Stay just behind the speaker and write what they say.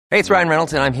Hey, it's Ryan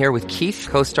Reynolds, and I'm here with Keith,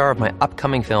 co-star of my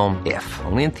upcoming film, If,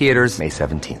 only in theaters May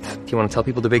 17th. Do you want to tell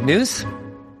people the big news?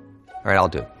 All right, I'll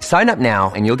do it. Sign up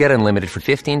now and you'll get unlimited for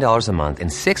 $15 a month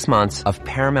and 6 months of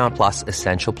Paramount Plus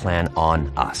Essential Plan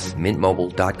on us.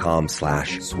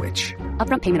 MintMobile.com/switch.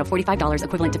 Upfront payment of $45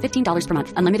 equivalent to $15 per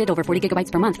month. Unlimited over 40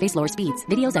 gigabytes per month. Face lower speeds.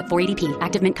 Videos at 480p.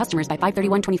 Active Mint customers by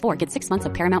 531.24 get 6 months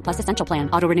of Paramount Plus Essential Plan.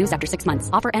 Auto renews after 6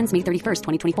 months. Offer ends May 31st,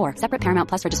 2024. Separate Paramount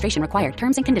Plus registration required.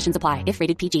 Terms and conditions apply if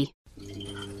rated PG.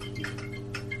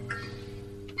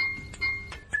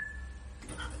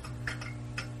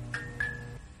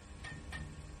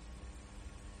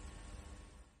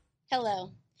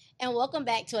 Hello, and welcome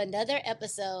back to another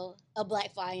episode of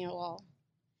Black Fly on Your Wall.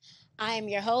 I am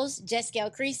your host,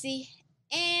 Jessica Creasy,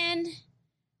 and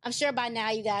I'm sure by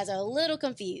now you guys are a little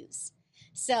confused.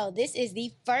 So this is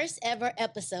the first ever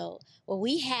episode where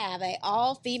we have an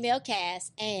all-female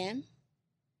cast and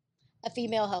a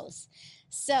female host.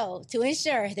 So to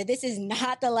ensure that this is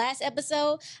not the last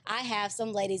episode, I have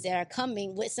some ladies that are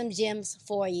coming with some gems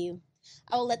for you.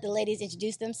 I will let the ladies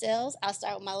introduce themselves. I'll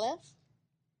start with my left.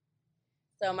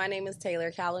 So my name is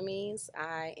Taylor Calamise.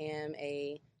 I am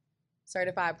a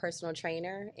certified personal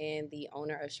trainer and the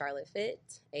owner of Charlotte Fit,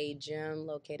 a gym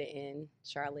located in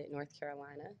Charlotte, North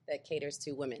Carolina that caters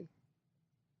to women.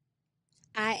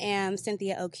 I am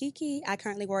Cynthia Okiki. I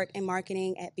currently work in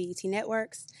marketing at BET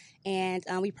Networks, and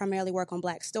we primarily work on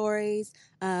Black stories,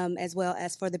 as well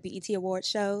as for the BET Award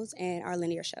shows and our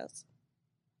linear shows.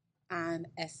 I'm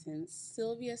Essence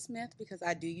Sylvia Smith because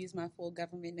I do use my full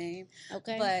government name.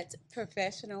 Okay. But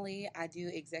professionally, I do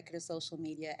executive social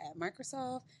media at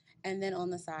Microsoft. And then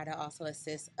on the side, I also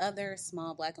assist other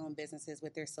small Black-owned businesses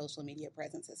with their social media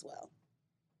presence as well.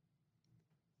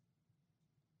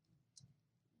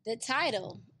 The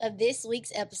title of this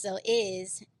week's episode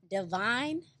is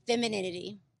Divine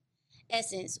Femininity.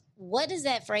 Essence, what does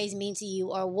that phrase mean to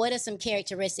you, or what are some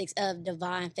characteristics of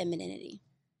divine femininity?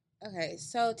 Okay,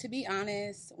 so to be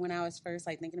honest, when I was first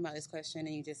thinking about this question,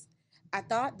 I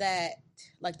thought that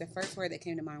the first word that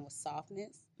came to mind was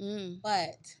softness.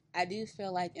 But I do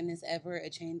feel like in this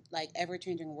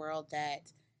ever-changing world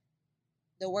that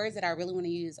the words that I really want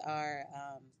to use are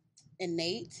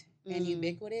innate and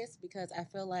ubiquitous, because I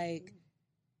feel like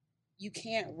you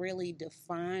can't really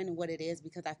define what it is,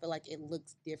 because I feel like it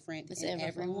looks different in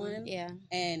everyone. Yeah.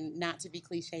 And not to be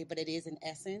cliche, but it is an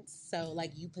essence. So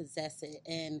you possess it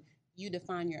and you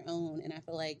define your own. And I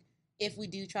feel like if we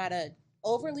do try to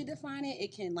overly define it,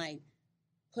 it can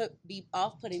be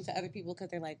off-putting to other people, because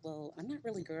they're like, well, I'm not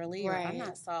really girly, or I'm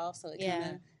not soft. So it kind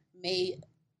of may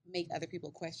make other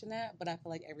people question that. But I feel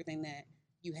like everything that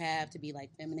you have to be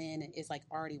feminine is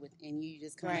already within you. You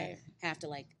just kind of have to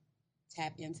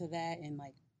tap into that and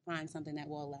find something that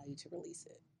will allow you to release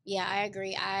it. Yeah, I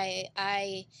agree.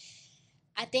 I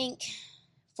think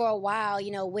for a while,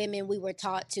 women, we were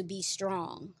taught to be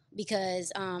strong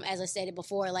because, as I stated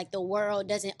before, the world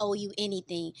doesn't owe you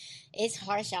anything. It's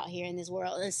harsh out here in this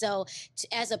world. And so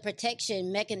as a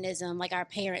protection mechanism, our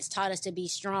parents taught us to be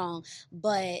strong,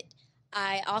 but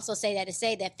I also say that to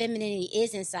say that femininity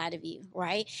is inside of you,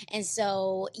 right? And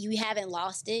so you haven't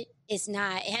lost it. It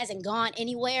hasn't gone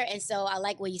anywhere. And so I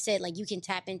like what you said, you can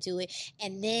tap into it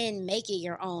and then make it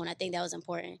your own. I think that was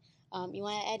important. You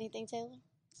want to add anything, Taylor?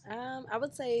 I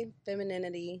would say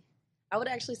femininity, I would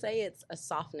actually say it's a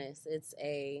softness. It's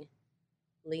a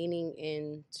leaning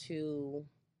into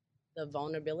the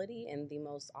vulnerability and the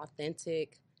most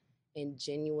authentic and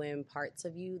genuine parts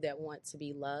of you that want to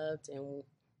be loved and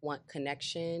want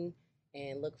connection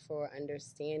and look for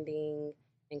understanding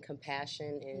and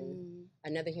compassion in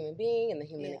another human being and the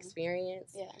human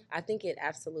experience. Yeah. I think it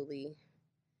absolutely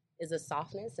is a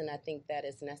softness, and I think that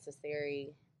is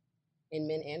necessary in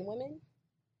men and women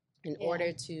in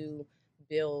order to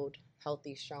build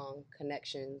healthy, strong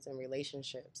connections and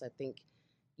relationships. I think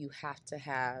you have to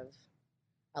have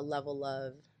a level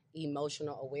of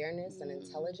emotional awareness and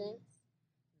intelligence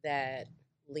that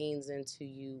leans into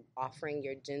you offering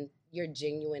your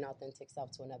genuine, authentic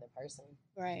self to another person.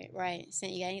 Right.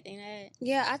 Cynthia, you got anything to add?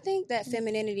 Yeah, I think that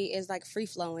femininity is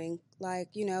free-flowing,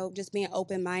 just being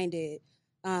open-minded,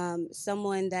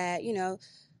 someone that,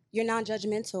 you're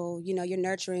non-judgmental, you're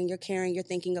nurturing, you're caring, you're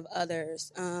thinking of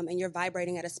others, and you're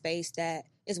vibrating at a space that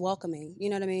is welcoming. You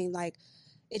know what I mean?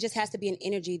 It just has to be an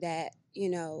energy that,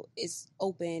 is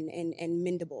open and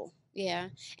mendable. Yeah.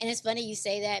 And it's funny you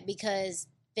say that, because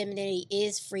femininity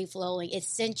is free-flowing. It's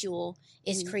sensual.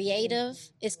 It's creative.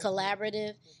 It's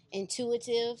collaborative,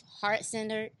 intuitive,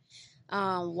 heart-centered,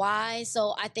 wise.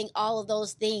 So I think all of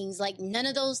those things, none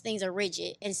of those things are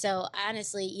rigid. And so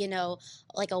honestly, a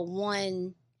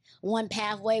one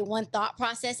pathway, one thought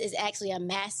process is actually a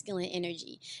masculine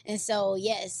energy. And so,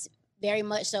 yes, very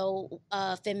much so,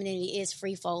 femininity is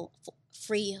free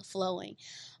flowing.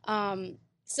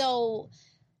 So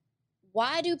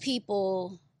why do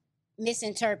people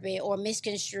misinterpret or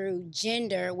misconstrue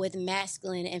gender with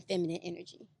masculine and feminine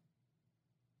energy?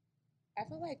 I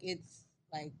feel like it's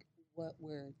like what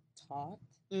we're taught.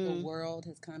 The world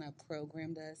has kind of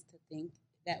programmed us to think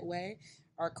that way.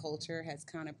 Our culture has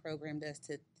kind of programmed us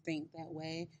to think that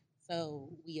way. So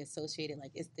we associate it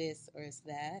like it's this or it's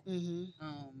that.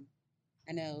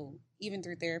 I know even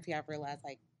through therapy, I've realized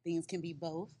like things can be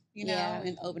both, you know,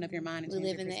 and open up your mind and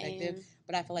change your perspective.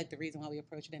 But I feel like the reason why we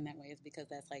approach it in that way is because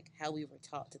that's like how we were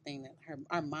taught to think that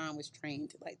our mind was trained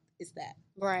to like, it's that.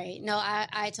 Right. No,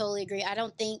 I totally agree. I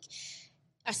don't think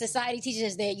our society teaches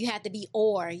us that you have to be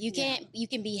or. You can't. You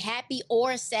can be happy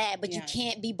or sad, but you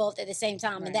can't be both at the same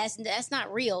time, and that's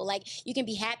not real. Like you can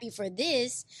be happy for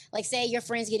this. Like say your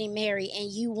friend's getting married,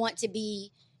 and you want to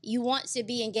be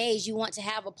engaged, you want to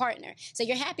have a partner. So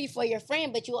you're happy for your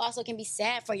friend, but you also can be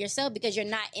sad for yourself because you're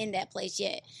not in that place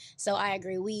yet. So I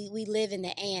agree. We live in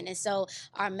the and so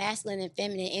our masculine and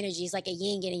feminine energy is like a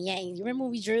yin and a yang. You remember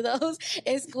when we drew those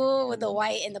in school with the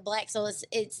white and the black? So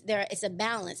it's a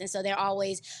balance. And so they're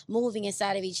always moving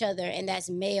inside of each other, and that's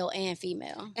male and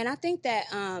female. And I think that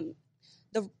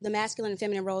the masculine and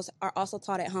feminine roles are also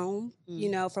taught at home, you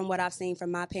know, from what I've seen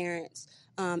from my parents.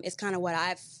 It's kind of what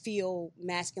I feel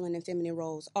masculine and feminine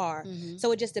roles are.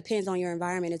 So it just depends on your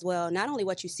environment as well. Not only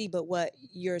what you see, but what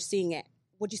you're seeing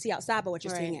what you see outside, but what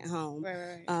you're seeing at home.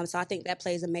 Right. So I think that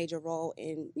plays a major role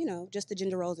in, you know, just the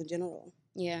gender roles in general.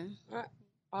 Yeah.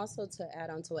 Also, to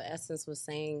add on to what Essence was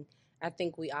saying, I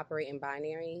think we operate in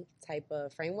binary type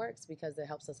of frameworks because it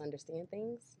helps us understand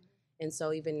things. And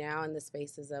so even now in the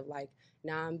spaces of like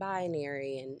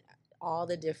non-binary and all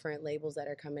the different labels that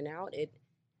are coming out, it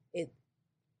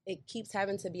keeps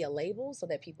having to be a label so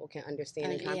that people can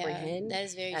understand and comprehend, that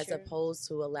is very as true. Opposed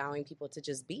to allowing people to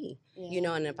just be, you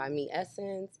know. And if I meet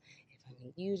Essence, if I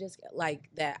meet you, just like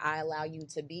that, I allow you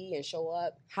to be and show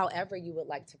up however you would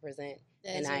like to present.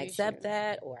 And I accept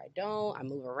that, or I don't. I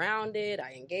move around it.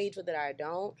 I engage with it, or I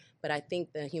don't. But I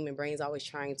think the human brain is always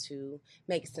trying to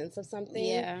make sense of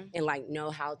something and like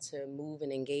know how to move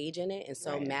and engage in it. And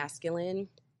so masculine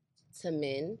to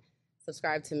men,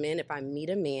 subscribe to men. If I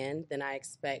meet a man, then I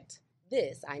expect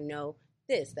this. I know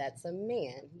this. That's a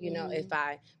man. You know, if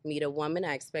I meet a woman,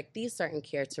 I expect these certain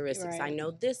characteristics. I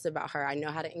know this about her. I know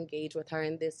how to engage with her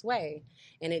in this way.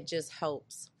 And it just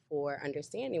helps for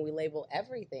understanding. We label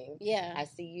everything. Yeah. I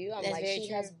see you. I'm like, she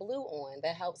has blue on.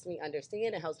 That helps me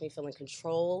understand. It helps me feel in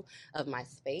control of my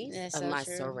space, of my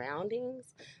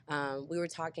surroundings. We were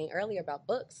talking earlier about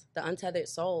books. The Untethered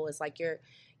Soul is like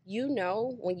you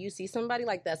know, when you see somebody,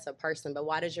 like, that's a person, but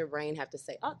why does your brain have to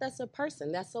say, oh, that's a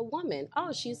person, that's a woman,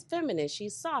 oh, she's feminine,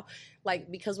 she's soft? Like,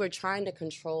 because we're trying to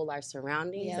control our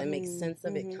surroundings and make sense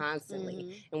of it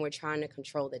constantly, and we're trying to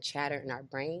control the chatter in our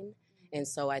brain. And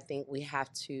so I think we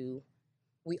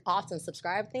often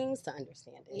subscribe things to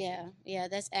understand it. Yeah,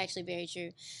 that's actually very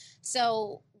true.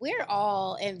 So we're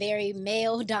all in very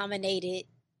male-dominated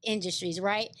industries,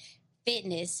 right?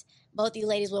 Fitness, both you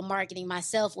ladies with marketing,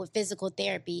 myself with physical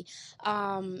therapy.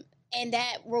 And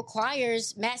that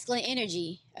requires masculine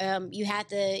energy. You have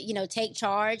to, you know, take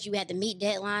charge. You have to meet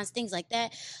deadlines, things like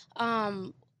that.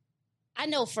 I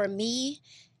know for me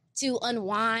to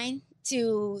unwind,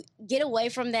 to get away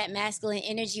from that masculine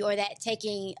energy or that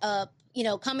taking up, you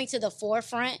know, coming to the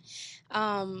forefront,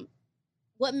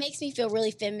 what makes me feel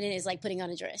really feminine is like putting on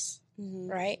a dress,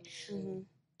 right?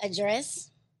 A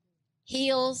dress,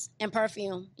 heels, and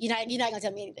perfume. You're not gonna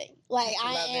tell me anything. Like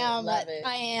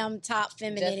I am top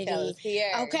femininity.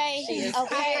 Okay.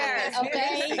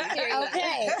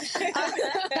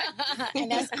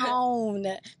 And that's on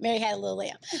Mary Had a Little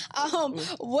Lamb.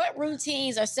 What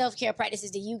routines or self-care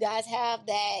practices do you guys have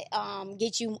that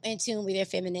get you in tune with your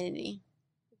femininity?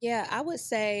 Yeah, I would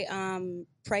say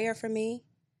prayer for me.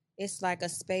 It's like a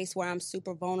space where I'm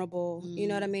super vulnerable. You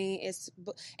know what I mean?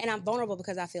 And I'm vulnerable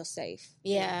because I feel safe.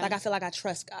 Yeah. Like I feel like I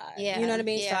trust God. Yeah. You know what I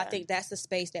mean? Yeah. So I think that's the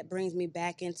space that brings me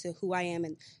back into who I am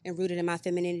and rooted in my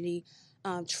femininity.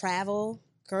 Travel,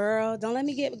 girl, don't let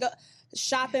me go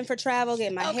shopping for travel,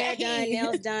 getting my hair done,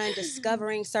 nails done,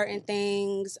 discovering certain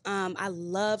things. I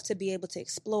love to be able to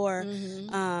explore.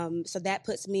 So that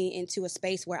puts me into a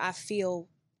space where I feel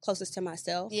closest to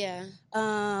myself. Yeah.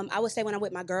 I would say when I'm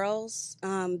with my girls,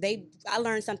 I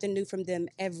learn something new from them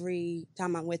every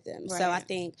time I'm with them. Right. So I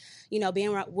think, you know,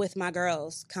 being with my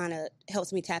girls kind of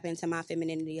helps me tap into my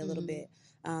femininity a little bit.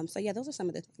 So yeah, those are some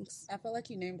of the things. I feel like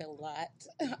you named a lot.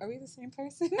 Are we the same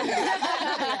person? But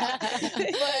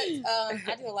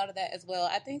I do a lot of that as well.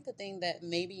 I think the thing that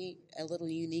may be a little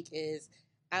unique is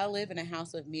I live in a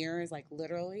house of mirrors, like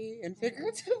literally and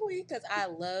figuratively, because I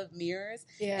love mirrors.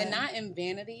 And not in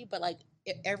vanity, but like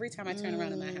every time I turn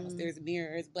around in my house, there's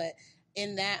mirrors. But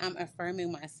in that, I'm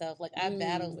affirming myself. Like, I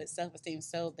battled with self-esteem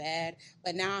so bad,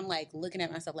 but now I'm like looking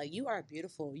at myself like, you are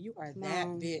beautiful. You are that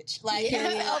bitch. Like,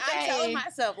 I'm telling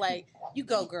myself, like, you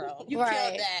go, girl. You killed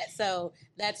that. So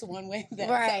that's one way that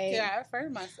self-care, I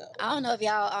affirm myself. I don't know if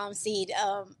y'all see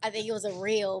I think it was a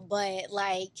reel, but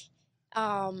like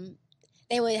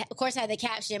they would, of course, have the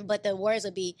caption, but the words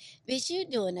would be, bitch, you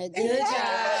doing a good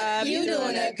job. You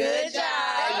doing a good job.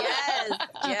 Yes.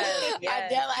 I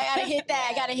gotta hit that.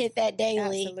 I gotta hit that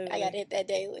daily. Absolutely. I gotta hit that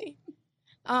daily.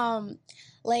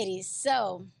 Ladies,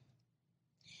 so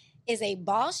is a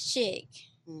boss chick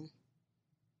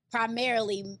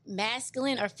primarily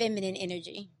masculine or feminine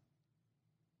energy?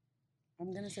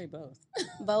 I'm gonna say both.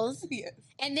 Both? Yes.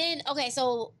 And then, okay,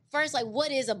 so first, like,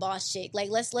 what is a boss chick? Like,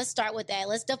 let's start with that.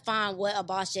 Let's define what a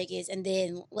boss chick is, and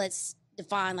then let's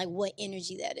define like what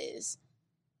energy that is.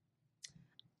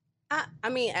 I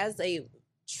mean, as a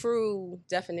true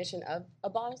definition of a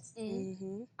boss,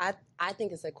 I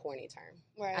think it's a corny term.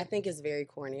 Right. I think it's very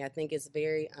corny. I think it's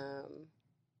very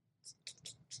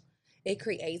it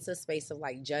creates a space of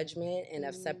like judgment and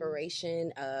of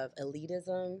separation, of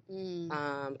elitism.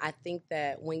 I think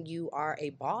that when you are a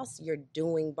boss, you're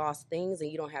doing boss things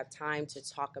and you don't have time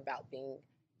to talk about being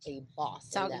a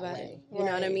boss in that way. You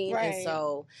know what I mean? Right. And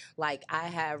so like I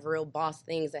have real boss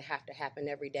things that have to happen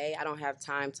every day. I don't have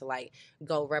time to like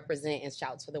go represent and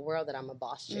shout to the world that I'm a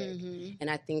boss chick. And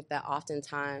I think that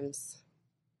oftentimes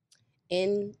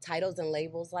in titles and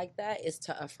labels like that is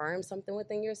to affirm something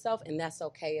within yourself, and that's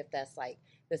okay if that's like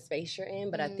the space you're in.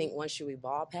 But I think once you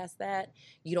evolve past that,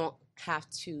 you don't have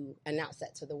to announce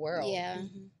that to the world. Yeah.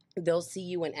 They'll see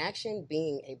you in action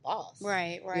being a boss.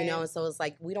 Right. You know, and so it's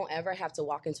like we don't ever have to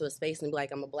walk into a space and be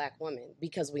like, I'm a black woman,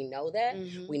 because we know that.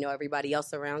 We know everybody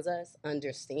else around us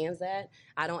understands that.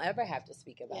 I don't ever have to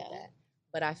speak about that.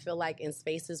 But I feel like in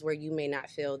spaces where you may not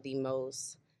feel the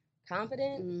most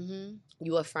confident,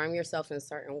 you affirm yourself in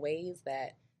certain ways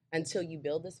that until you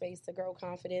build the space to grow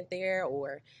confident there,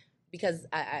 or because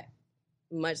I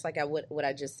much like what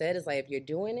I just said is like if you're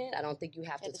doing it, I don't think you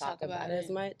have to talk about it as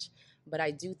much. But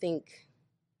I do think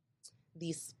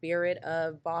the spirit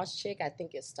of boss chick, I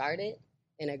think it started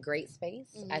in a great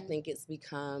space. I think it's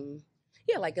become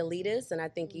like elitist, and I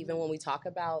think even when we talk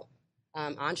about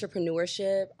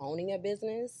entrepreneurship, owning a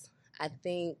business, I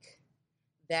think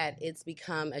that it's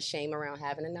become a shame around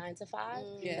having a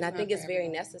 9-to-5. And I think it's very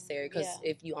necessary, because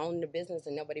if you own the business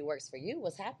and nobody works for you,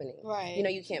 what's happening? Right. You know,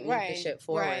 you can't move the shit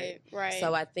forward. Right.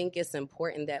 So I think it's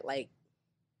important that like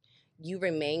you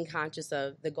remain conscious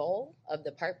of the goal, of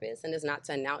the purpose, and it's not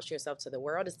to announce yourself to the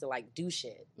world, it's to like do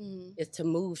shit. It's to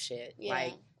move shit.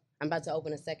 Like I'm about to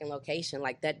open a second location.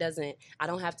 Like that doesn't, I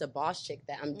don't have to boss chick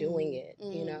that, I'm doing it,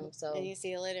 you know? So. And you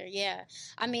see it later. Yeah.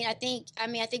 I think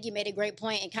you made a great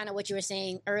point, and kind of what you were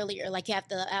saying earlier, like you have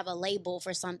to have a label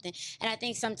for something. And I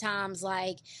think sometimes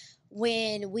like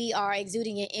when we are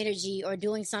exuding an energy or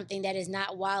doing something that is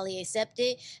not widely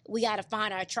accepted, we got to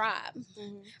find our tribe,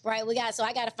 right? So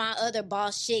I got to find other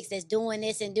boss chicks that's doing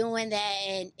this and doing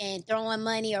that and throwing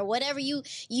money or whatever you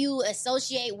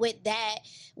associate with that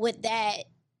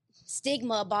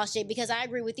stigma of boss chick, because I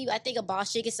agree with you. I think a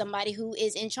boss chick is somebody who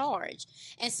is in charge.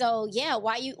 And so,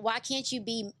 why can't you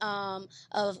be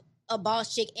of a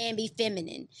boss chick and be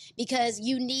feminine? Because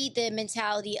you need the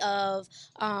mentality of,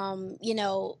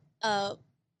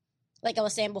 like I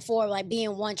was saying before, like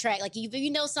being one track. Like if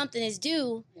you know something is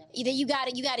due, then you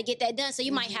gotta get that done. So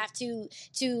you might have to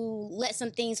let some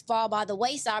things fall by the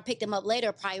wayside, pick them up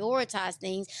later, prioritize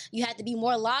things. You have to be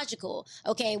more logical.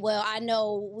 Okay, well, I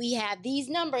know we have these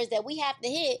numbers that we have to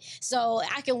hit, so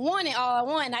I can want it all I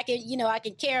want. I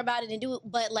can care about it and do it.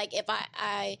 But like if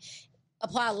I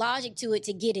apply logic to it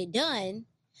to get it done,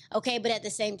 okay. But at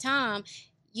the same time,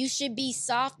 you should be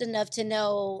soft enough to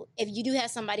know if you do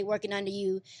have somebody working under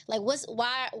you, like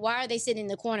why are they sitting in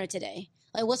the corner today?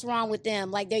 Like, what's wrong with them?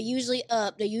 Like, they're usually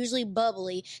up. They're usually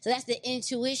bubbly. So that's the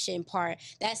intuition part.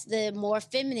 That's the more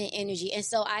feminine energy. And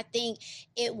so I think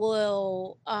it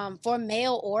will, for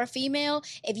male or female,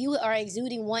 if you are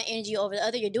exuding one energy over the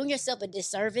other, you're doing yourself a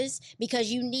disservice, because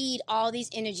you need all these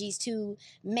energies to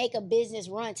make a business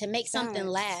run, to make something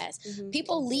last.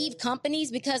 People leave companies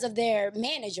because of their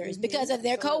managers, because of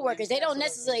their coworkers. They don't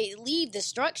necessarily leave the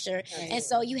structure. And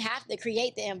so you have to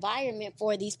create the environment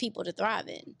for these people to thrive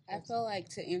in. I feel like,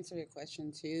 to answer your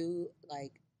question too,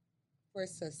 like for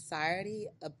society,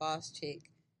 a boss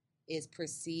chick is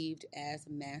perceived as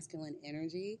masculine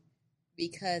energy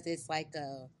because it's like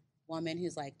a woman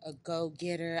who's like a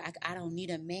go-getter. I don't need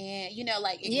a man. You know,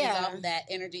 like it gives off that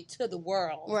energy to the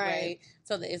world, right?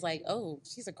 So that it's like, oh,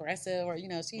 she's aggressive, or, you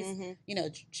know, she's, you know,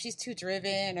 she's too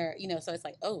driven, or, you know, so it's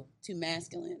like, oh, too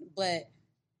masculine. But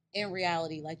in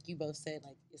reality, like you both said,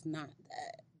 like, it's not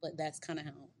that. But that's kind of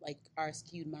how, like, our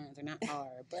skewed minds are not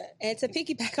our, but... And to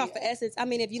piggyback off of Essence, I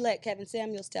mean, if you let Kevin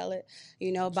Samuels tell it,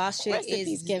 you know, boss chick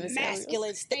is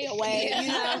masculine, stay away, you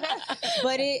know.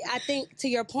 But I think, to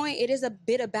your point, it is a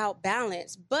bit about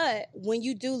balance. But when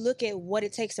you do look at what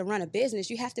it takes to run a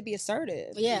business, you have to be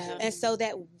assertive. Yeah. And so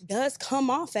that does come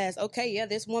off as, okay, yeah,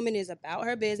 this woman is about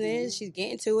her business. She's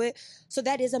getting to it. So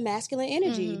that is a masculine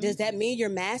energy. Does that mean you're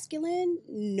masculine?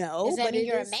 No. Does that but mean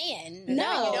you're a man?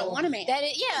 No. You don't want a man. That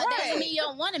doesn't mean you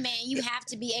don't want a man. You have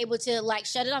to be able to, like,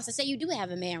 shut it off. So say you do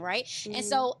have a man, right? And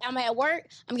so I'm at work,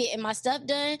 I'm getting my stuff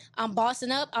done, I'm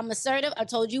bossing up, I'm assertive, I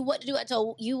told you what to do, I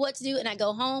told you what to do, and I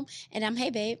go home and I'm,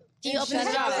 hey babe, can you open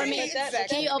this jar for me? Exactly.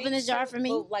 Can you open this jar for me?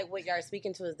 Well, like what y'all are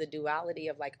speaking to is the duality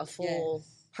of like a full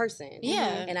person.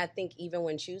 Yeah. And I think even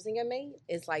when choosing a mate,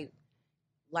 it's like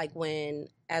when,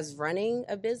 as running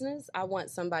a business, I want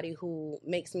somebody who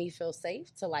makes me feel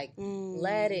safe to like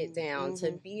let it down,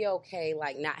 to be okay,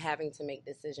 like not having to make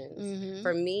decisions.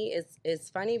 For me, it's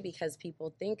funny because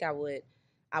people think I would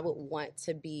want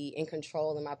to be in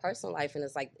control in my personal life, and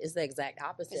it's like it's the exact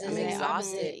opposite. I'm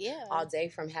exhausted all day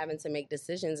from having to make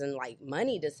decisions and like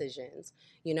money decisions,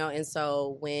 you know. And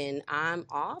so when I'm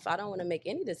off, I don't want to make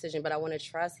any decision, but I want to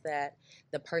trust that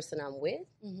the person I'm with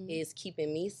is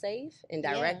keeping me safe and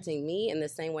directing me in the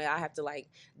same way I have to like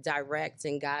direct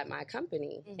and guide my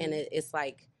company. And it's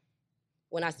like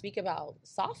when I speak about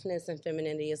softness and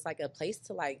femininity, it's like a place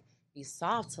to like be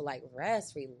soft, to like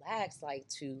rest, relax, like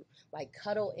to like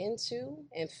cuddle into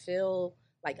and feel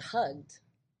like hugged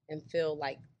and feel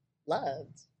like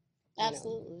loved.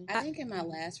 Absolutely. I think in my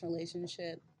last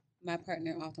relationship, my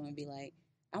partner often would be like,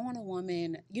 I want a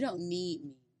woman, you don't need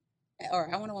me.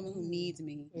 Or I want a woman who needs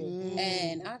me.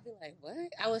 And I'd be like, what?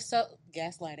 I was so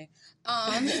gaslighting.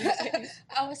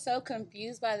 I was so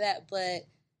confused by that, but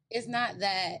it's not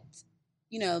that,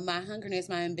 you know, my hungerness,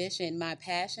 my ambition, my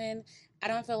passion, I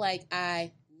don't feel like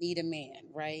I need a man,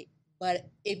 right? But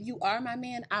if you are my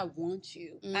man, I want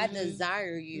you. I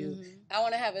desire you. I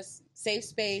want to have a safe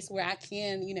space where I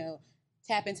can, you know,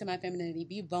 tap into my femininity,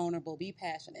 be vulnerable, be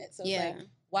passionate. So it's like,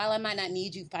 while I might not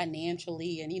need you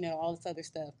financially and, you know, all this other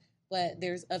stuff, but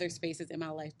there's other spaces in my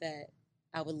life that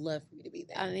I would love for you to be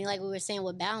there. I mean, like we were saying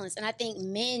with balance. And I think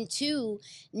men, too,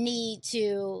 need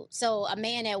to... So a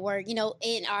man at work, you know,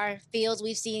 in our fields,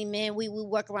 we've seen men, we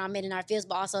work around men in our fields,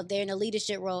 but also if they're in a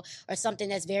leadership role or something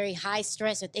that's very high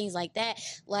stress or things like that,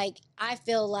 like, I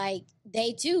feel like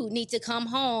they, too, need to come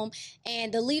home.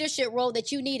 And the leadership role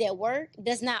that you need at work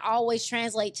does not always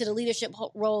translate to the leadership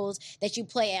roles that you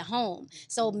play at home.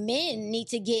 So men need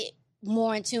to get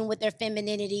more in tune with their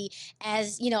femininity.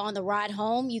 As, you know, on the ride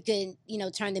home, you can, you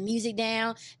know, turn the music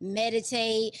down,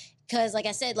 meditate, because like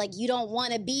I said, like you don't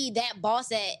want to be that boss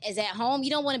that is at home.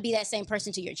 You don't want to be that same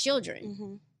person to your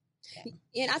children.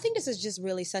 And I think this is just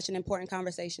really such an important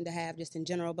conversation to have just in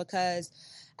general, because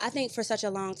I think for such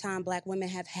a long time, Black women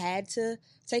have had to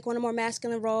take on a more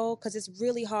masculine role because it's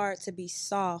really hard to be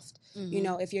soft, you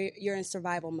know, if you're in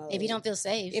survival mode. If you don't feel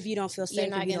safe. If you don't feel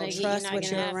safe, if you don't trust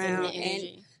what you're around.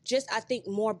 And just, I think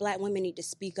more Black women need to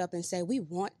speak up and say, we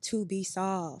want to be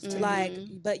soft. Like,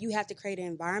 but you have to create an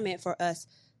environment for us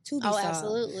to be soft.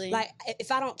 Absolutely. Like,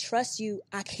 if I don't trust you,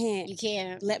 I can't. You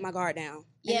can't let my guard down.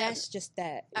 And that's just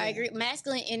that. I agree.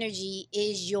 Masculine energy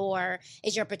is your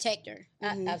protector.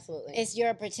 Absolutely. It's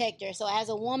your protector. So as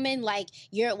a woman, like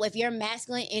if your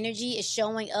masculine energy is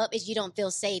showing up, is you don't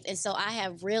feel safe. And so I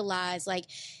have realized, like,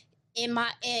 in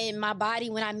my body,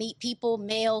 when I meet people,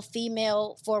 male,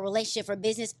 female, for a relationship, for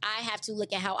business, I have to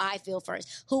look at how I feel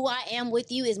first. Who I am with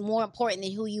you is more important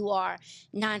than who you are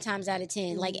 9 times out of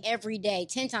 10. Like every day,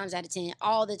 10 times out of 10,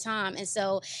 all the time. And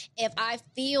so if I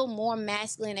feel more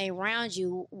masculine around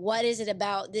you, what is it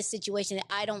about this situation that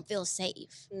I don't feel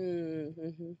safe?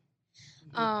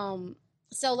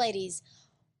 So ladies,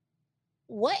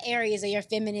 what areas of your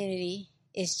femininity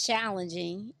is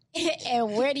challenging?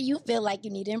 And where do you feel like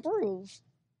you need to improve?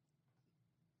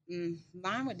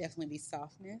 Mine would definitely be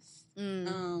softness.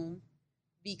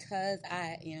 Because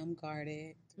I am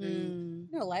guarded through, you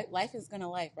know, life is gonna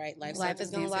life, right? Life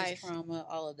is gonna life. Trauma,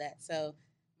 all of that. So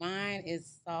mine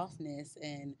is softness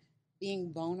and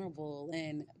being vulnerable,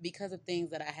 and because of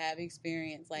things that I have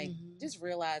experienced, like just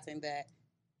realizing that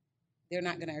they're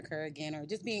not gonna occur again, or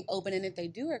just being open, and if they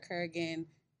do occur again,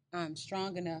 I'm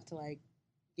strong enough to like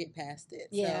get past it.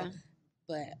 Yeah. So,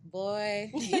 but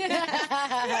boy,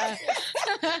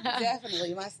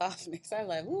 definitely my softness. I'm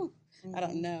like, woo, I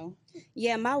don't know.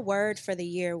 Yeah, my word for the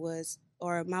year was,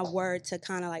 or my word to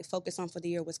kind of like focus on for the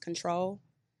year was control.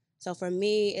 So for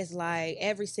me, it's like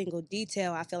every single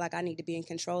detail I feel like I need to be in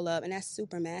control of, and that's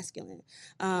super masculine,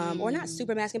 or not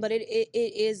super masculine, but it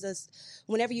is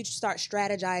whenever you start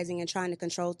strategizing and trying to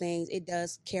control things, it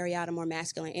does carry out a more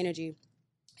masculine energy.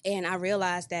 And I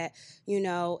realized that,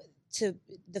 to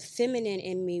the feminine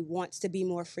in me wants to be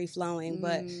more free flowing,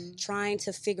 but trying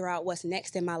to figure out what's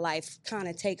next in my life kind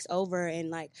of takes over, and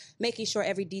like making sure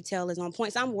every detail is on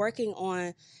point. So I'm working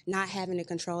on not having to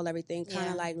control everything, kind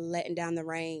of like letting down the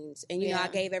reins. And, I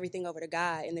gave everything over to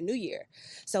God in the new year.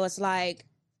 So it's like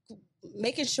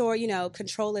making sure,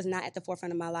 control is not at the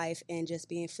forefront of my life, and just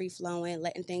being free flowing,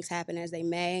 letting things happen as they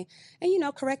may,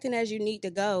 and, correcting as you need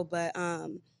to go.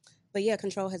 But yeah,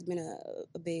 control has been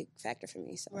a big factor for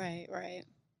me. So. Right.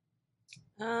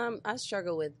 I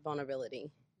struggle with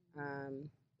vulnerability.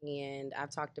 And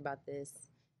I've talked about this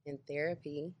in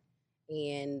therapy.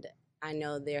 And I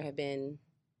know there have been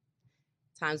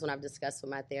times when I've discussed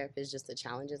with my therapist just the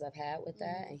challenges I've had with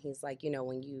that. And he's like,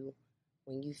 when you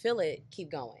feel it,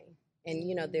 keep going.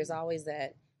 And, there's always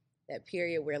that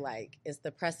period where like it's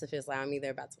the precipice, like I'm either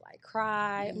about to like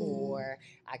cry or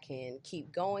I can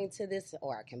keep going to this,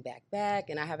 or I can back,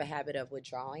 and I have a habit of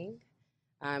withdrawing,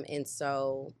 and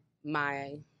so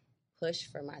my push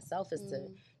for myself is to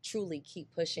truly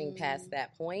keep pushing past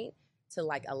that point, to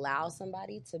like allow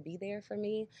somebody to be there for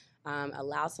me,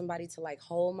 allow somebody to like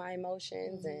hold my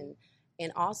emotions,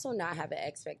 and also not have an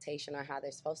expectation on how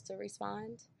they're supposed to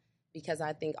respond, because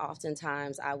I think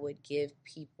oftentimes I would give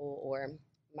people or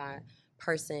my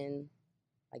person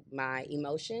like my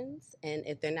emotions, and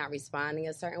if they're not responding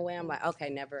a certain way, I'm like, okay,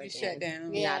 never again. Shut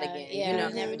down. Not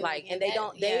again. Never do like, again. and they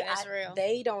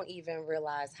That's don't even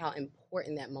realize how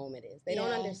important that moment is. They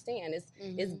don't understand.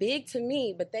 It's big to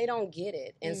me, but they don't get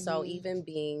it. And so even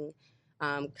being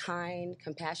kind,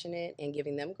 compassionate, and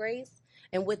giving them grace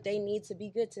and what they need to be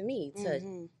good to me,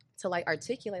 to like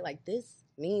articulate like, this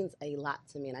means a lot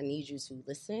to me, and I need you to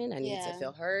listen. I need to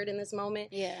feel heard in this moment.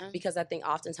 Yeah. Because I think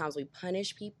oftentimes we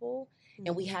punish people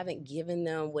and we haven't given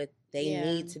them what they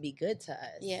need to be good to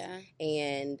us. Yeah.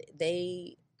 And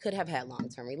they could have had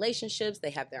long-term relationships.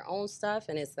 They have their own stuff,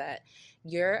 and it's that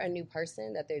you're a new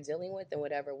person that they're dealing with in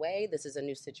whatever way. This is a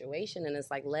new situation, and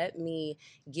it's like, let me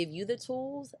give you the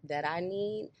tools that I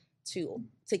need to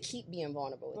keep being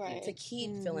vulnerable with you, to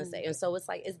keep feeling safe. And so it's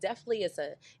like,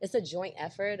 it's a joint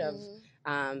effort of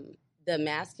the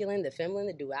masculine, the feminine,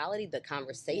 the duality, the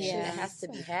conversation that has to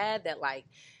be had, that like,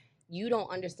 you don't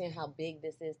understand how big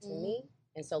this is to me.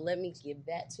 And so let me give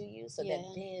that to you, so that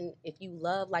then if you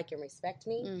love, like, and respect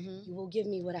me, you will give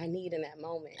me what I need in that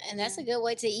moment. And that's a good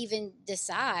way to even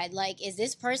decide, like, is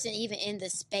this person even in the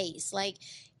space? Like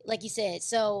you said,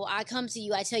 so I come to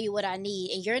you, I tell you what I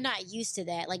need, and you're not used to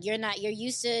that. Like, you're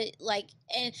used to, like,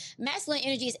 and masculine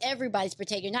energy is everybody's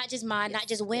protector, not just mine, not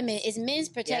just women, it's men's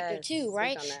protector too,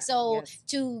 right? So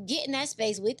to get in that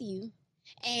space with you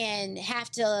and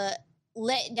have to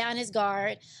let down his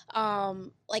guard,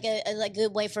 like a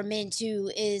good way for men too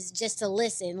is just to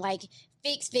listen, like,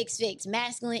 fix,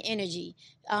 masculine energy.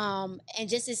 And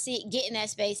just to get in that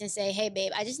space and say, hey,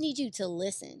 babe, I just need you to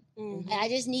listen. And I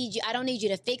just need you. I don't need you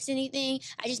to fix anything.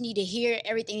 I just need to hear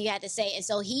everything you have to say. And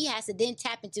so he has to then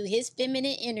tap into his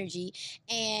feminine energy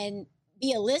and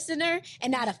be a listener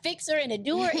and not a fixer and a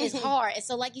doer is hard. And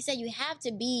so, like you said, you have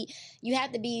to be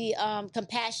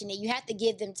compassionate. You have to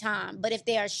give them time. But if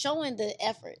they are showing the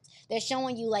effort, they're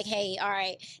showing you like, hey, all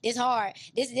right, this hard.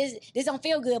 This don't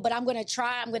feel good, but I'm going to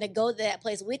try. I'm going to go to that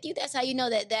place with you. That's how you know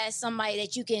that that's somebody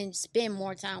that you can spend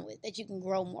more time with, that you can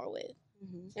grow more with.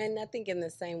 And I think in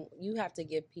the same, you have to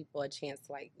give people a chance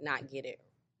to like not get it.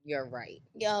 You're right.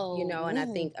 And I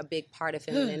think a big part of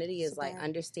femininity is like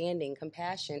understanding,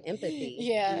 compassion, empathy.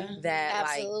 That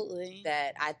absolutely. Like,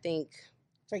 that I think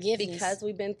forgiveness, because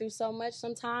we've been through so much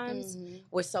sometimes,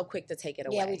 we're so quick to take it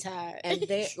away. Yeah, we're tired. And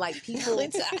they like people,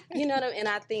 you know what I mean? And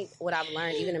I think what I've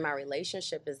learned even in my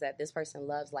relationship is that this person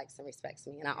loves, likes, and respects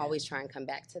me. And I always try and come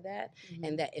back to that.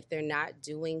 And that if they're not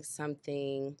doing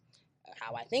something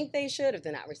how I think they should, if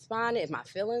they're not responding, if my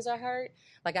feelings are hurt,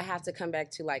 like I have to come back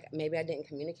to like, maybe I didn't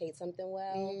communicate something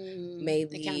well,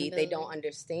 maybe they don't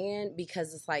understand,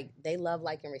 because it's like they love,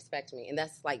 like, and respect me. And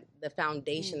that's like the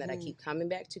foundation that I keep coming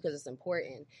back to, because it's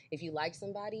important. If you like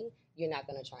somebody, you're not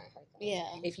going to try and hurt them. Yeah.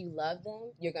 If you love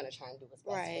them, you're going to try and do what's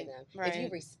best for them. If you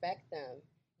respect them,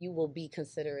 you will be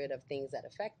considerate of things that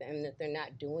affect them. And if they're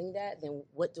not doing that, then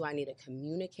what do I need to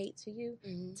communicate to you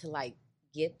to like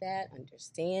get that,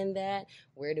 understand that?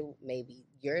 Where do maybe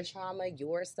your trauma,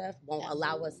 your stuff won't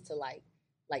allow us to like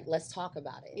let's talk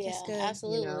about it. Yeah, good.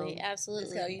 absolutely, You know?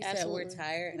 absolutely. So you said we're absolutely.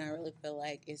 tired, and I really feel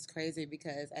like it's crazy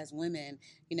because as women,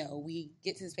 you know, we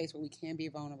get to the space where we can be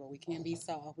vulnerable, we can be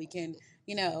soft, we can,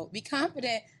 you know, be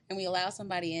confident, and we allow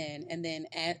somebody in, and then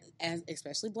as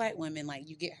especially Black women, like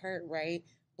you get hurt, right?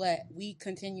 But we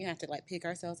continue to have to like pick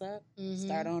ourselves up,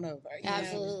 start on over. You know?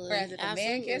 Absolutely. Whereas if a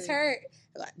man gets Absolutely. hurt,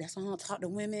 like that's why I don't talk to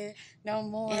women no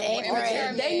more. In Or eighth grade.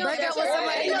 immature They know men. that was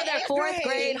somebody in their fourth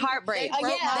grade heartbreak. Oh,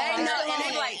 yeah. They know, and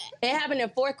they like it happened in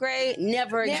fourth grade.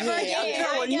 Never again. Never again. Okay,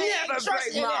 well, Yeah, never trust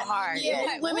break my them. heart. Yeah,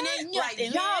 Like, women what? ain't Like,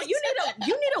 nothing, y'all, man.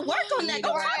 you need to work on that. Go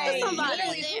talk to Right. somebody.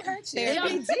 Yeah.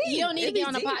 It'd be deep. You don't need to It'd be be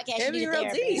on a deep. podcast. It'd You be need a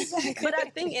real deep. therapist. But I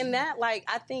think in that, like,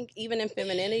 I think even in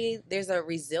femininity, there's a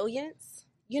resilience.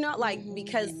 You know, like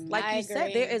because, like I you said,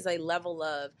 agree. there is a level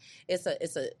of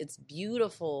it's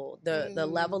beautiful the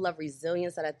level of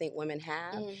resilience that I think women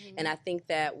have, and I think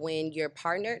that when you're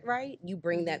partnered right, you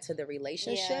bring that to the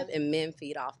relationship, and men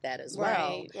feed off that as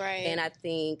well. Right. And I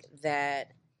think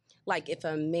that, like, if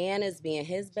a man is being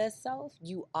his best self,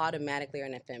 you automatically are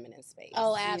in a feminine space.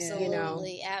 Oh, absolutely, You know?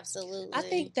 absolutely. I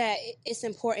think that it's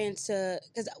important to,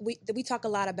 because we talk a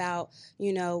lot about,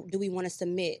 you know, do we want to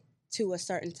submit to a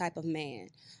certain type of man?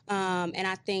 And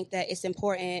I think that it's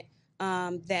important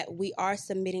that we are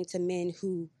submitting to men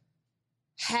who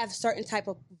have certain type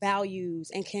of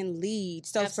values and can lead.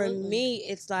 So Absolutely. for me,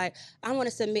 it's like, I want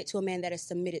to submit to a man that is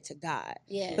submitted to God.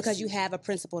 Yes. Because you have a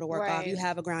principle to work off. Right. You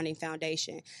have a grounding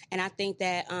foundation. And I think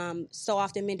that so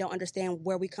often men don't understand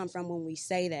where we come from when we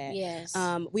say that. Yes.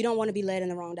 We don't want to be led in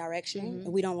the wrong direction.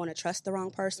 We don't want to trust the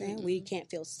wrong person. We can't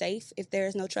feel safe if there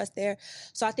is no trust there.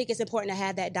 So I think it's important to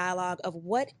have that dialogue of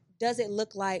what does it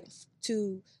look like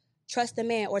to trust a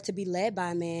man or to be led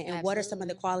by a man, and what are some of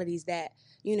the qualities that,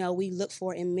 you know, we look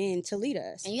for in men to lead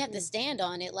us. And you have to stand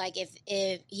on it. Like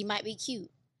if he might be cute,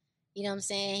 you know what I'm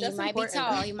saying? That's he might important. be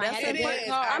tall. He might That's have a good important.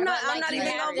 car. I'm not but, even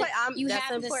gonna play. You that's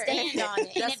have important. to stand on it.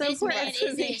 And That's if this man important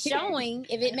to me. isn't showing,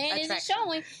 if it man isn't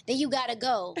showing, then you gotta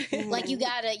go. Like you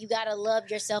gotta love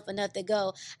yourself enough to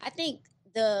go. I think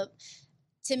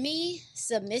to me,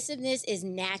 submissiveness is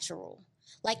natural.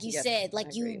 Like you said,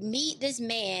 like you meet this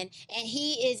man and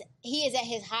he is at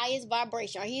his highest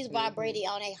vibration, or he's vibrating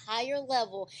on a higher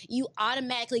level, you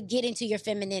automatically get into your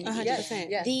femininity.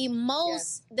 100%. Yes. The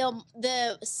most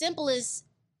the simplest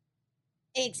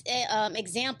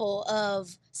example of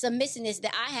submissiveness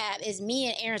that I have is me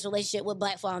and Aaron's relationship with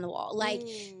Black Fly on the Wall. Like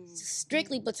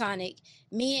strictly platonic.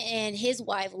 Me and his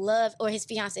wife love, or his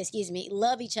fiance,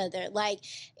 love each other. Like,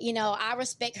 you know, I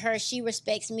respect her, she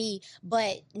respects me.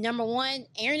 But number one,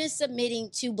 Aaron is submitting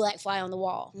to Black Fly on the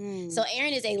Wall. So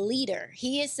Aaron is a leader.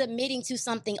 He is submitting to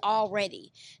something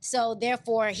already. So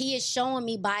therefore, he is showing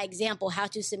me by example how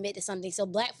to submit to something. So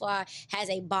Black Fly has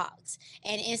a box.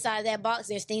 And inside of that box,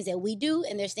 there's things that we do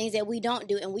and there's things that we don't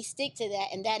do. And we stick to that,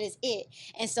 and that is it.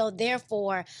 And so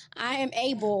therefore, I am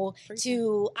able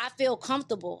to, I feel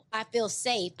comfortable. I feel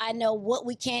safe. I know what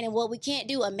we can and what we can't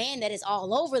do. A man that is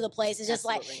all over the place is just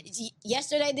like,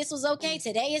 yesterday this was okay,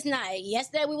 today it's not.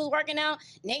 Yesterday we was working out,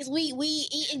 next week we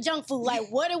eating junk food. Like,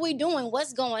 what are we doing?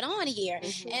 What's going on here?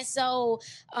 And so,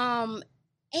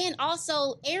 and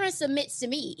also Aaron submits to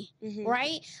me,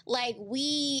 right? Like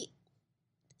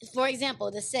for example,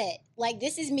 the set, like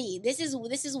this is me. This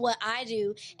is what I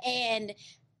do, and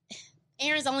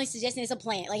Aaron's only suggesting it's a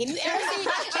plant. Like if you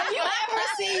ever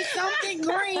see something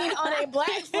green on a Black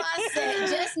Fly set,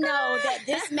 just know that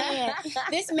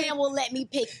this man will let me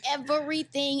pick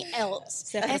everything else.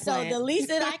 Except and the so plant. the least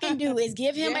that I can do is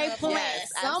give him a plant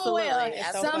somewhere,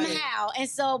 somehow. And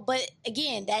so, but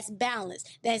again, that's balance,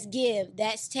 that's give,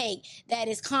 that's take, that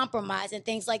is compromise and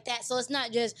things like that. So it's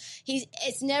not just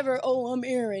it's never, oh, I'm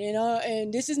Aaron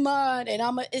and this is mine and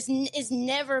it's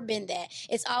never been that.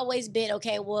 It's always been,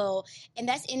 okay, well. And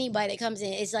that's anybody that comes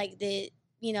in. It's like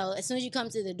as soon as you come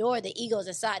to the door, the ego's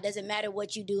aside. Doesn't matter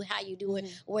what you do, how you do it,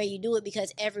 where you do it,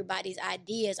 because everybody's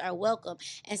ideas are welcome.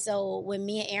 And so when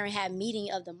me and Aaron have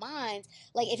meeting of the minds,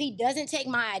 like if he doesn't take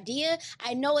my idea,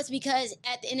 I know it's because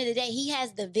at the end of the day, he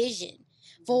has the vision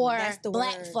for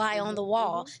Black Fly on the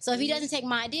Wall. So if he doesn't take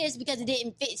my idea, it's because it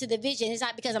didn't fit to the vision. It's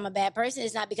not because I'm a bad person.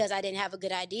 It's not because I didn't have a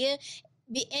good idea.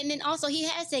 And then also he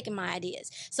has taken my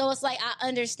ideas. So it's like I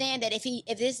understand that if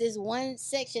this is one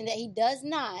section that he does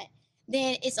not,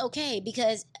 then it's okay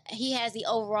because he has the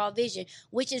overall vision,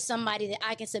 which is somebody that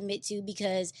I can submit to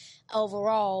because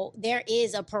overall there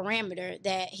is a parameter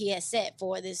that he has set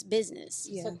for this business.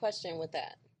 So question with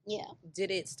that. Yeah.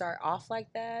 Did it start off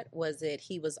like that? Was it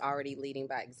he was already leading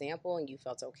by example and you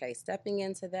felt okay stepping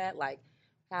into that? Like,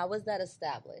 how was that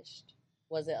established?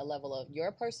 Was it a level of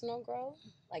your personal growth?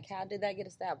 Like, how did that get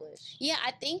established? Yeah,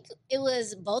 I think it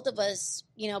was both of us,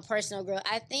 personal growth.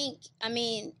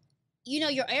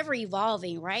 You're ever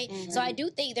evolving, right? Mm-hmm. So I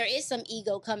do think there is some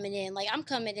ego coming in. Like, I'm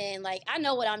coming in, like, I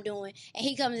know what I'm doing, and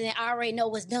he comes in, I already know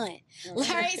what's done.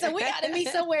 Right? So we got to meet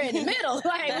somewhere in the middle.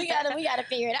 Like, we got to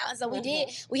figure it out. And so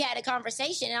we had a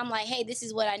conversation, and I'm like, hey, this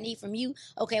is what I need from you.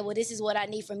 Okay, well, this is what I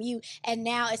need from you. And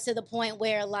now it's to the point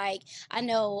where, like, I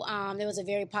know there was a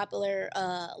very popular,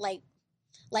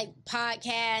 like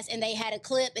podcast, and they had a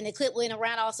clip, and the clip went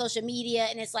around all social media,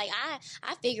 and it's like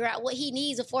I figure out what he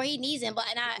needs before he needs him. But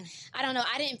I don't know,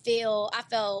 I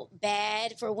felt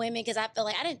bad for women because I felt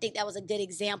like I didn't think that was a good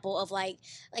example of like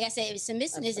I said,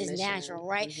 submissiveness is natural,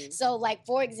 right? Mm-hmm. So like,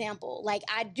 for example, like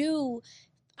I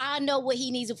know what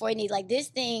he needs before he needs, like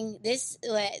this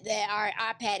that our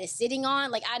iPad is sitting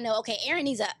on. Like, I know, okay, Aaron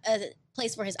needs a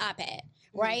place for his iPad,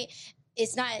 right?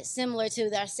 It's not similar to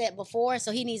the set before,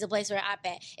 so he needs a place for an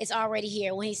iPad. It's already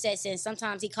here. When he says,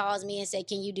 sometimes he calls me and say,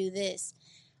 "Can you do this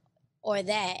or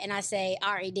that?" And I say,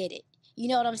 "I already did it." You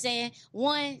know what I'm saying?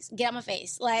 One, get out my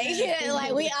face. Like,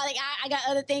 I got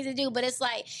other things to do, but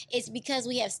it's because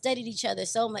we have studied each other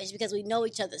so much, because we know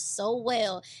each other so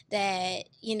well that,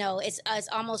 it's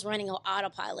almost running on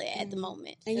autopilot at the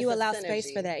moment. And you allow space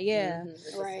for that. Yeah.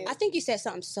 Right. I think you said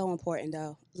something so important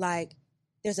though. Like,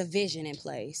 there's a vision in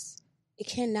place. It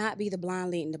cannot be the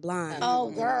blind leading the blind. Oh,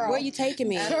 girl. Where are you taking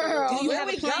me? Girl. Do you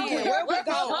have a plan? Where we going?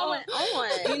 On.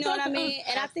 You know what I mean?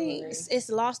 And I think it's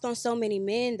lost on so many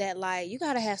men that, like, you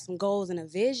got to have some goals and a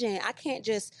vision. I can't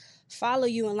just follow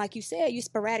you, and like you said, you're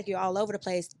sporadic, you're all over the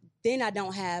place. Then I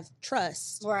don't have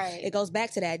trust. Right. It goes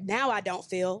back to that. Now I don't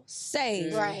feel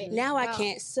safe. Right. Now I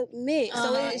can't submit.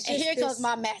 So it's just, and here comes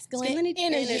my masculine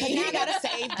energy. Now I gotta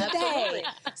save the day.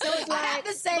 So it's like, I have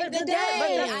to save the day.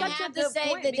 I have to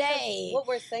save the day. What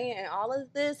we're saying in all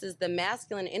of this is the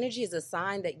masculine energy is a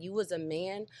sign that you as a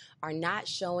man are not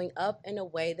showing up in a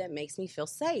way that makes me feel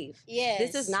safe. Yes.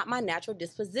 This is not my natural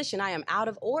disposition. I am out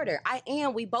of order.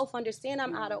 We both understand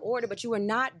I'm out of order, but you are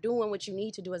not doing what you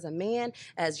need to do as a man,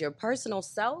 as your personal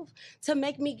self, to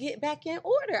make me get back in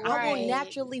order. Right. I will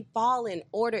naturally fall in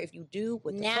order if you do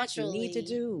what the fuck you need to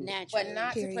do. Naturally. But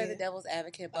not to play the devil's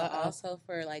advocate, but also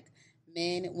for like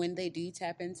men, when they do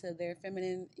tap into their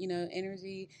feminine,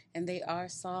 energy, and they are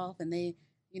soft, and they,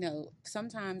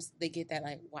 sometimes they get that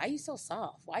like, why are you so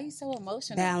soft? Why are you so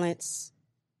emotional? balance.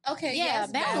 Okay, Yeah,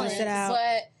 yes, balance it out.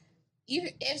 But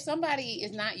even if somebody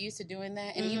is not used to doing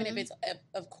that, and even if it's,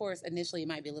 of course, initially it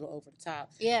might be a little over the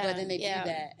top. Yeah, but then they do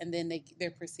that, and then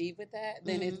they're perceived with that,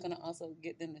 then it's going to also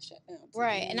get them to shut down. Too.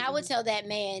 Right. And I would tell that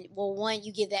man, well, one,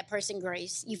 you give that person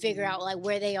grace. You figure out like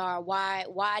where they are, why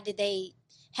did they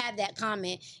have that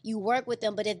comment. You work with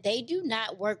them, but if they do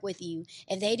not work with you,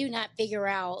 if they do not figure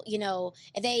out,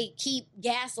 if they keep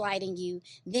gaslighting you,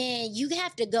 then you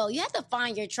have to go. You have to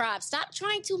find your tribe. Stop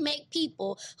trying to make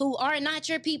people who are not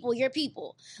your people your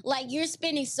people. Like, you're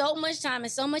spending so much time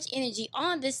and so much energy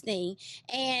on this thing,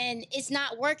 and it's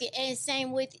not working. And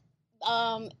same with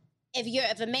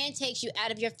if a man takes you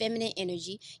out of your feminine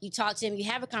energy, you talk to him, you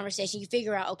have a conversation, you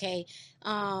figure out, okay,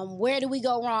 where do we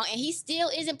go wrong? And he still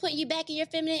isn't putting you back in your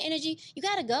feminine energy, you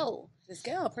gotta go. The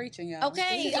scale preaching, y'all.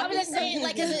 Okay, I'm just saying,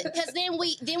 like, because then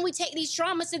we take these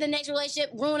traumas to the next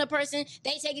relationship, ruin a person.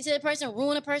 They take it to the person,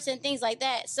 ruin a person, things like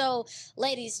that. So,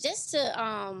 ladies, just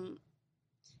to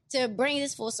bring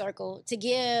this full circle, to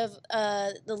give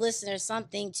the listeners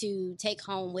something to take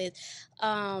home with,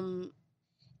 are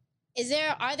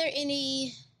there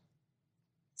any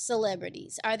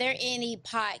celebrities? Are there any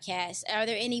podcasts? Are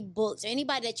there any books or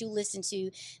anybody that you listen to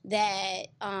that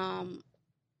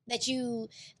that you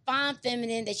find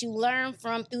feminine, that you learn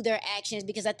from through their actions?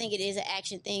 Because I think it is an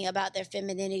action thing about their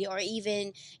femininity, or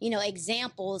even,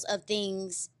 examples of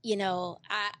things, I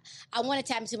want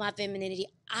to tap into my femininity.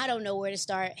 I don't know where to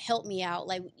start. Help me out.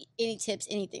 Like, any tips,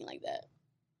 anything like that?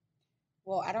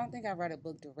 Well, I don't think I read a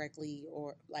book directly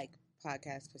or like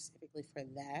podcast specifically for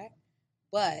that,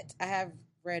 but I have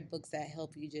read books that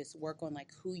help you just work on like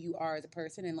who you are as a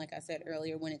person, and like I said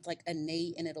earlier, when it's like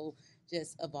innate and it'll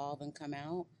just evolve and come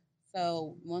out.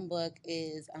 So one book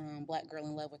is Black Girl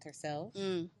in Love with Herself.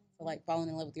 So like falling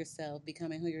in love with yourself,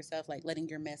 becoming who yourself, like letting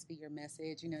your mess be your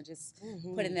message, just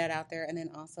putting that out there. And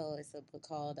then also it's a book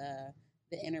called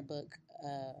The Inner Book,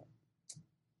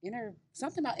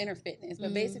 something about inner fitness,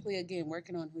 but basically, again,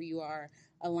 working on who you are,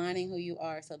 aligning who you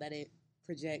are so that it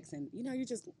projects, and you're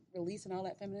just releasing all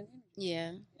that feminine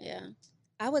energy. Yeah.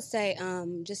 I would say,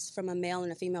 just from a male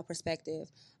and a female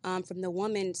perspective, from the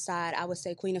woman's side, I would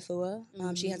say Queen Afua.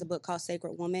 She has a book called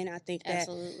Sacred Woman. I think that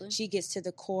she gets to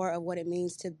the core of what it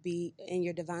means to be in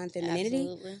your divine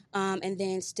femininity. And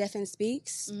then Stephen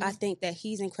Speaks. I think that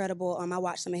he's incredible. I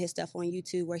watched some of his stuff on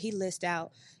YouTube where he lists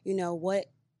out, what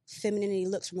femininity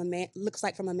looks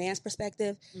like from a man's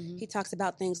perspective. He talks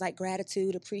about things like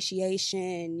gratitude,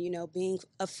 appreciation, being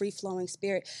a free-flowing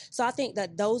spirit. So I think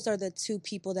that those are the two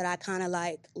people that I kind of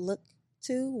like look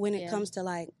to when it comes to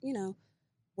like,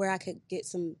 where I could get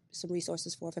some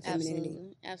resources for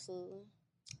femininity. Absolutely.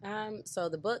 So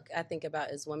the book I think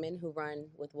about is Women Who Run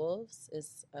with Wolves.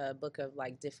 It's a book of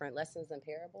like different lessons and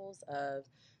parables of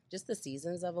just the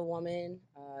seasons of a woman,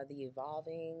 the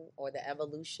evolving or the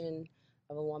evolution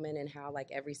of a woman, and how like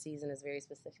every season is very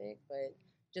specific, but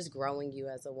just growing you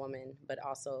as a woman, but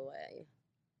also a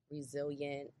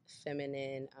resilient,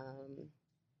 feminine,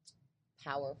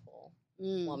 powerful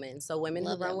woman. So Women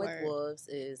Who Run with Wolves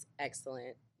is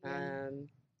excellent. And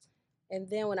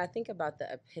then when I think about the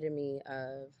epitome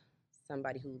of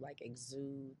somebody who like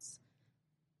exudes,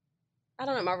 I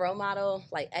don't know, my role model,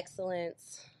 like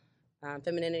excellence,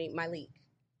 femininity, Myleik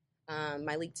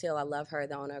Teele, I love her,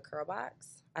 the owner of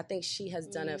Curlbox. I think she has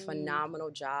done a phenomenal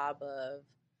job of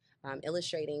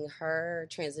illustrating her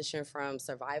transition from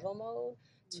survival mode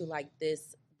to like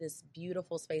this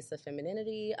beautiful space of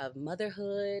femininity, of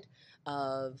motherhood,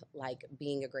 of like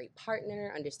being a great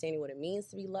partner, understanding what it means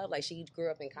to be loved. Like she grew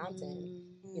up in Compton,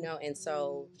 and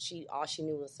so all she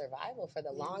knew was survival for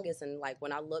the longest. And like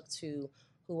when I look to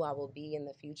who I will be in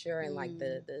the future and like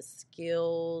the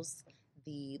skills,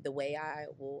 the way I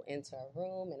will enter a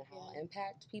room and how I'll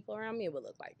impact people around me, it would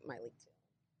look like Myleik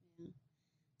Teele.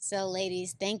 So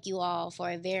ladies, thank you all for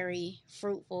a very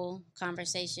fruitful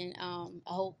conversation. I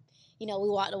hope we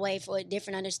walked away for a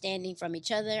different understanding from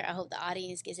each other. I hope the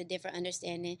audience gets a different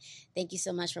understanding. Thank you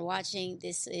so much for watching.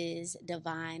 This is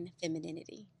Divine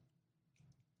Femininity.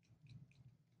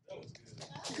 That was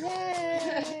good.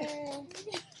 Yay!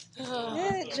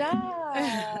 Good job.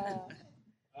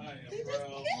 I am proud.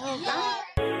 Oh, God.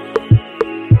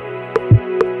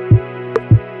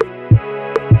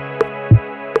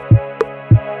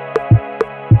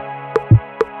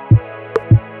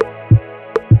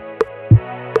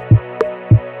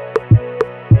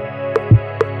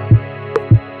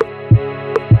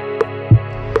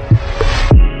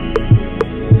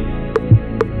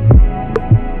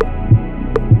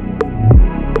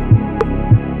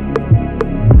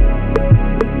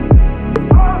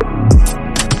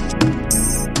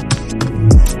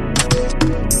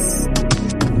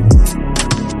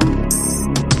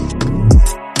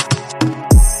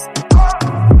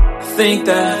 Think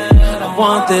that I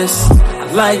want this,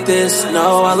 I like this,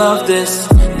 no, I love this.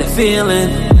 The feeling,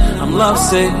 I'm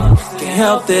lovesick, can't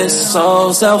help this,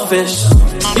 so selfish.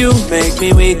 You make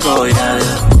me weak, oh yeah.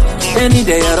 Any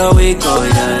day of the week, oh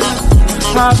yeah.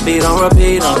 Heartbeat on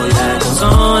repeat, oh yeah. Goes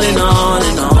on and on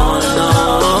and on and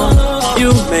on.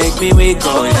 You make me weak,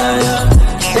 oh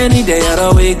yeah. Any day of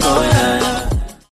the week, oh yeah.